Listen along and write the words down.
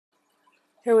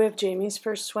Here we have Jaimie's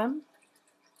first swim.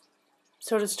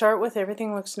 So to start with,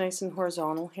 everything looks nice and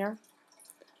horizontal here.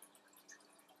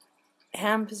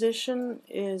 Hand position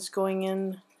is going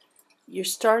in, you're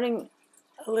starting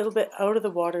a little bit out of the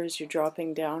water as you're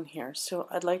dropping down here. So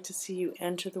I'd like to see you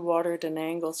enter the water at an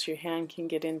angle so your hand can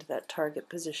get into that target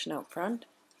position out front.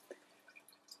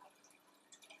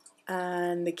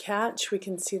 And the catch, we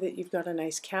can see that you've got a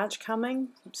nice catch coming,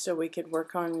 so we could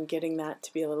work on getting that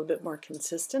to be a little bit more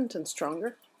consistent and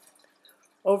stronger.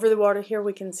 Over the water here,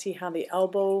 we can see how the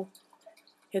elbow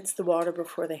hits the water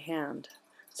before the hand.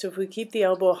 So if we keep the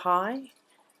elbow high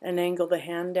and angle the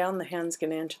hand down, the hand's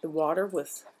going to enter the water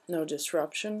with no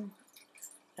disruption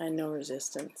and no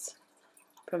resistance.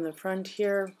 From the front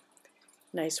here,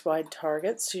 nice wide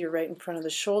target, so you're right in front of the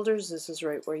shoulders. This is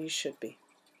right where you should be.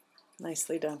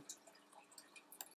 Nicely done.